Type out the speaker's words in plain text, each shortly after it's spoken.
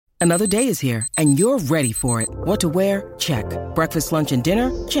Another day is here, and you're ready for it. What to wear? Check. Breakfast, lunch, and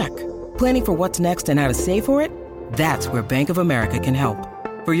dinner? Check. Planning for what's next and how to save for it? That's where Bank of America can help.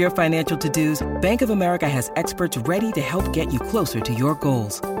 For your financial to-dos, Bank of America has experts ready to help get you closer to your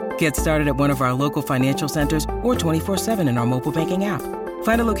goals. Get started at one of our local financial centers or 24/7 in our mobile banking app.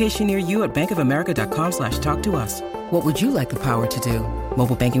 Find a location near you at bankofamerica.com/talktous. What would you like the power to do?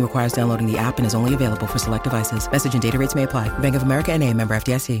 Mobile banking requires downloading the app and is only available for select devices. Message and data rates may apply. Bank of America N.A., member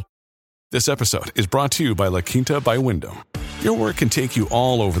FDIC. This episode is brought to you by La Quinta by Wyndham. Your work can take you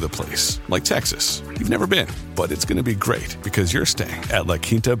all over the place, like Texas. You've never been, but it's going to be great because you're staying at La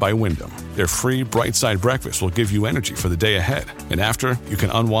Quinta by Wyndham. Their free Bright Side breakfast will give you energy for the day ahead. And after, you can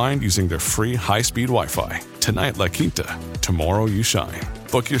unwind using their free high-speed Wi-Fi. Tonight, La Quinta. Tomorrow, you shine.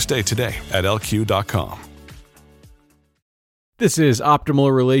 Book your stay today at LQ.com. This is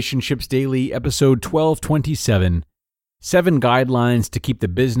Optimal Relationships Daily, episode 1227, 7 Guidelines to Keep the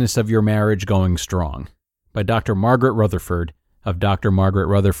Business of Your Marriage Going Strong, by Dr. Margaret Rutherford of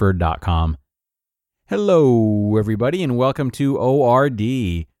drmargaretrutherford.com. Hello, everybody, and welcome to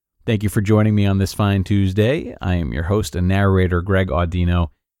ORD. Thank you for joining me on this fine Tuesday. I am your host and narrator, Greg Audino,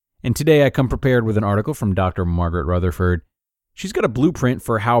 and today I come prepared with an article from Dr. Margaret Rutherford. She's got a blueprint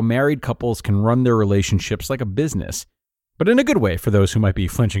for how married couples can run their relationships like a business, but in a good way for those who might be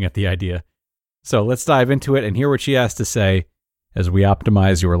flinching at the idea. So let's dive into it and hear what she has to say as we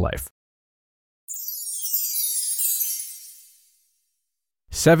optimize your life.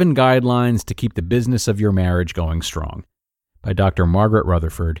 7 Guidelines to Keep the Business of Your Marriage Going Strong, by Dr. Margaret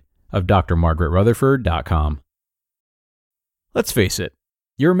Rutherford of drmargaretrutherford.com. Let's face it,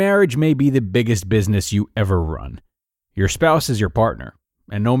 your marriage may be the biggest business you ever run. Your spouse is your partner,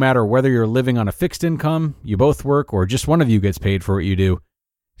 and no matter whether you're living on a fixed income, you both work, or just one of you gets paid for what you do,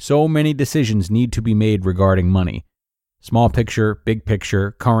 so many decisions need to be made regarding money. Small picture, big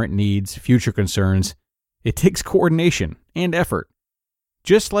picture, current needs, future concerns. It takes coordination and effort.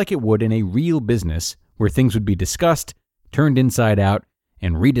 Just like it would in a real business where things would be discussed, turned inside out,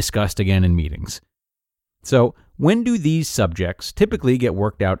 and rediscussed again in meetings. So, when do these subjects typically get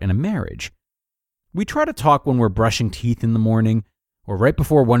worked out in a marriage? We try to talk when we're brushing teeth in the morning, or right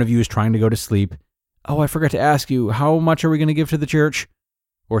before one of you is trying to go to sleep. Oh, I forgot to ask you, how much are we going to give to the church?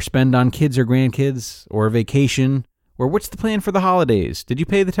 Or spend on kids or grandkids, or a vacation, or what's the plan for the holidays? Did you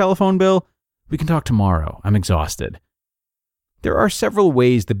pay the telephone bill? We can talk tomorrow. I'm exhausted. There are several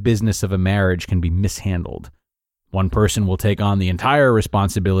ways the business of a marriage can be mishandled. One person will take on the entire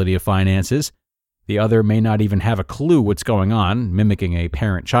responsibility of finances. The other may not even have a clue what's going on, mimicking a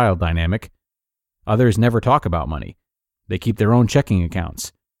parent-child dynamic. Others never talk about money. They keep their own checking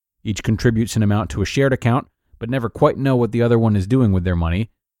accounts. Each contributes an amount to a shared account, but never quite know what the other one is doing with their money,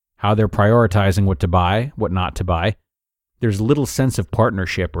 how they're prioritizing what to buy, what not to buy. There's little sense of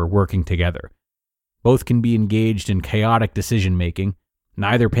partnership or working together. Both can be engaged in chaotic decision-making,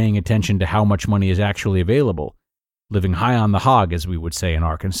 neither paying attention to how much money is actually available, living high on the hog, as we would say in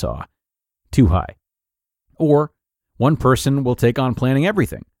Arkansas. Too high. Or, one person will take on planning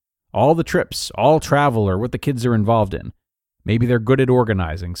everything. All the trips, all travel, or what the kids are involved in. Maybe they're good at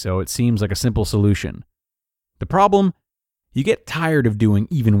organizing, so it seems like a simple solution. The problem? You get tired of doing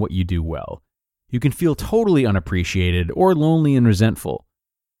even what you do well. You can feel totally unappreciated or lonely and resentful.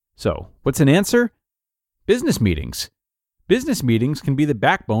 So, what's an answer? Business meetings. Business meetings can be the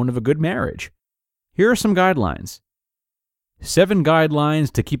backbone of a good marriage. Here are some guidelines. 7 guidelines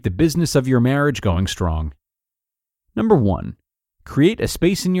to keep the business of your marriage going strong. Number 1. Create a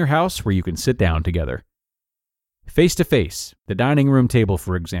space in your house where you can sit down together. Face-to-face, the dining room table,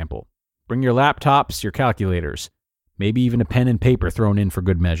 for example. Bring your laptops, your calculators, maybe even a pen and paper thrown in for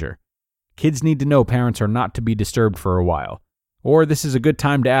good measure. Kids need to know parents are not to be disturbed for a while, or this is a good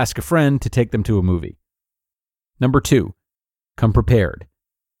time to ask a friend to take them to a movie. Number 2, come prepared.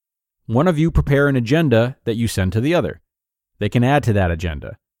 One of you prepare an agenda that you send to the other. They can add to that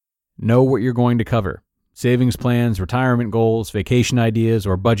agenda. Know what you're going to cover. Savings plans, retirement goals, vacation ideas,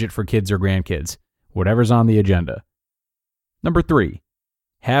 or budget for kids or grandkids. Whatever's on the agenda. Number 3,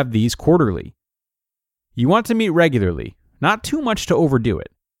 have these quarterly. You want to meet regularly, not too much to overdo it,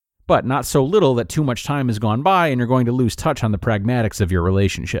 but not so little that too much time has gone by and you're going to lose touch on the pragmatics of your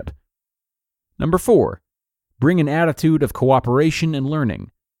relationship. Number 4, bring an attitude of cooperation and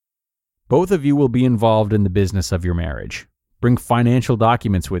learning. Both of you will be involved in the business of your marriage. Bring financial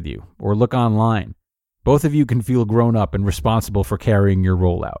documents with you, or look online. Both of you can feel grown up and responsible for carrying your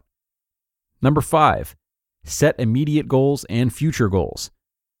role out. Number 5, set immediate goals and future goals.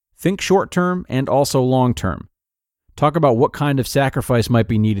 Think short-term and also long-term. Talk about what kind of sacrifice might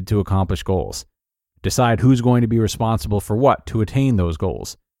be needed to accomplish goals. Decide who's going to be responsible for what to attain those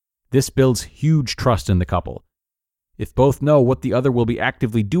goals. This builds huge trust in the couple. If both know what the other will be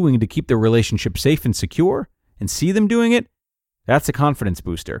actively doing to keep their relationship safe and secure, and see them doing it, that's a confidence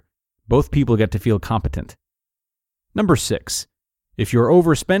booster. Both people get to feel competent. Number 6. If you're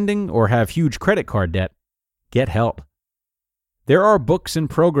overspending or have huge credit card debt, get help. There are books and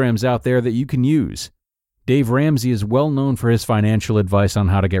programs out there that you can use. Dave Ramsey is well known for his financial advice on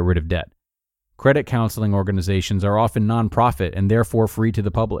how to get rid of debt. Credit counseling organizations are often nonprofit and therefore free to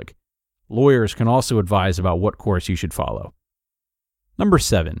the public. Lawyers can also advise about what course you should follow. Number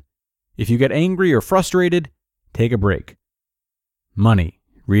 7. If you get angry or frustrated, take a break. Money,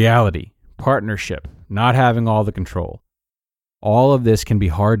 reality, partnership, not having all the control. All of this can be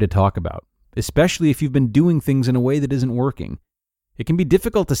hard to talk about, especially if you've been doing things in a way that isn't working. It can be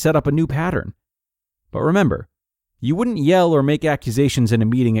difficult to set up a new pattern. But remember, you wouldn't yell or make accusations in a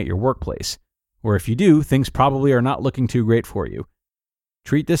meeting at your workplace, or if you do, things probably are not looking too great for you.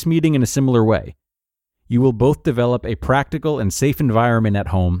 Treat this meeting in a similar way. You will both develop a practical and safe environment at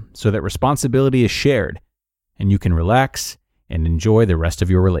home so that responsibility is shared, and you can relax and enjoy the rest of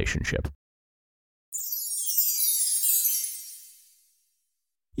your relationship.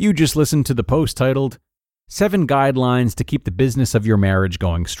 You just listened to the post titled, 7 Guidelines to Keep the Business of Your Marriage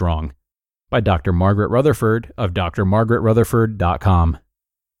Going Strong, by Dr. Margaret Rutherford of drmargaretrutherford.com.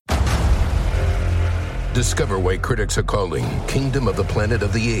 Discover why critics are calling Kingdom of the Planet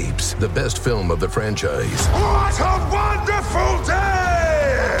of the Apes the best film of the franchise. What a wonderful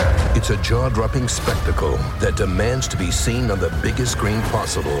day! It's a jaw-dropping spectacle that demands to be seen on the biggest screen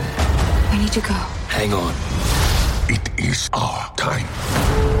possible. We need to go. Hang on. It is our time.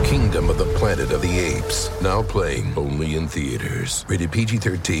 Kingdom of the Planet of the Apes. Now playing only in theaters. Rated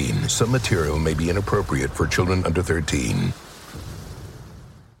PG-13. Some material may be inappropriate for children under 13.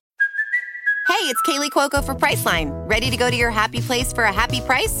 Hey, it's Kaylee Cuoco for Priceline. Ready to go to your happy place for a happy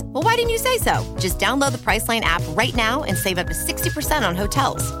price? Well, why didn't you say so? Just download the Priceline app right now and save up to 60% on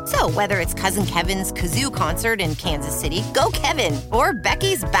hotels. So whether it's Cousin Kevin's Kazoo Concert in Kansas City, go Kevin, or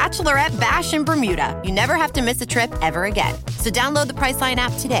Becky's Bachelorette Bash in Bermuda, you never have to miss a trip ever again. So download the Priceline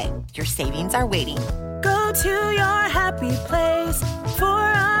app today. Your savings are waiting. Go to your happy place for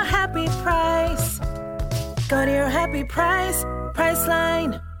a happy price. Go to your happy price,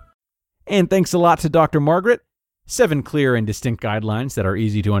 Priceline. And thanks a lot to Dr. Margaret. 7 clear and distinct guidelines that are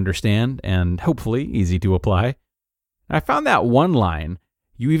easy to understand and hopefully easy to apply. I found that one line,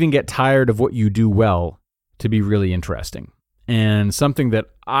 "You even get tired of what you do well," to be really interesting, and something that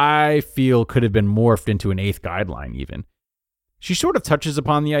I feel could have been morphed into an 8th guideline even. She sort of touches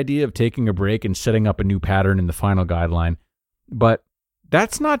upon the idea of taking a break and setting up a new pattern in the final guideline, but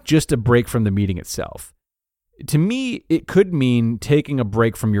that's not just a break from the meeting itself. To me, it could mean taking a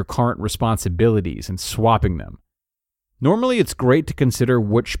break from your current responsibilities and swapping them. Normally, it's great to consider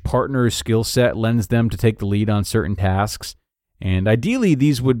which partner's skill set lends them to take the lead on certain tasks, and ideally,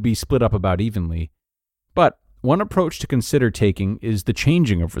 these would be split up about evenly. But one approach to consider taking is the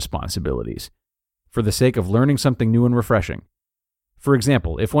changing of responsibilities, for the sake of learning something new and refreshing. For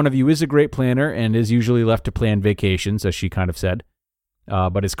example, if one of you is a great planner and is usually left to plan vacations, as she kind of said,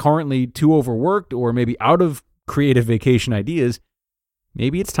 but is currently too overworked or maybe out of creative vacation ideas,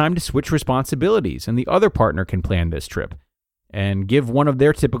 maybe it's time to switch responsibilities and the other partner can plan this trip and give one of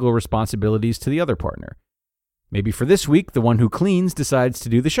their typical responsibilities to the other partner. Maybe for this week, the one who cleans decides to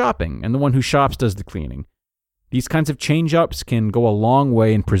do the shopping and the one who shops does the cleaning. These kinds of change-ups can go a long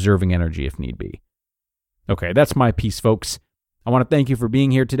way in preserving energy if need be. Okay, that's my piece, folks. I want to thank you for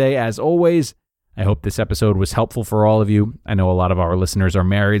being here today. As always, I hope this episode was helpful for all of you. I know a lot of our listeners are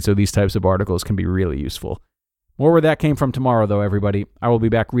married, so these types of articles can be really useful. More where that came from tomorrow, though, everybody. I will be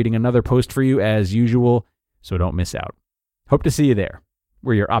back reading another post for you as usual, so don't miss out. Hope to see you there,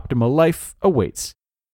 where your optimal life awaits.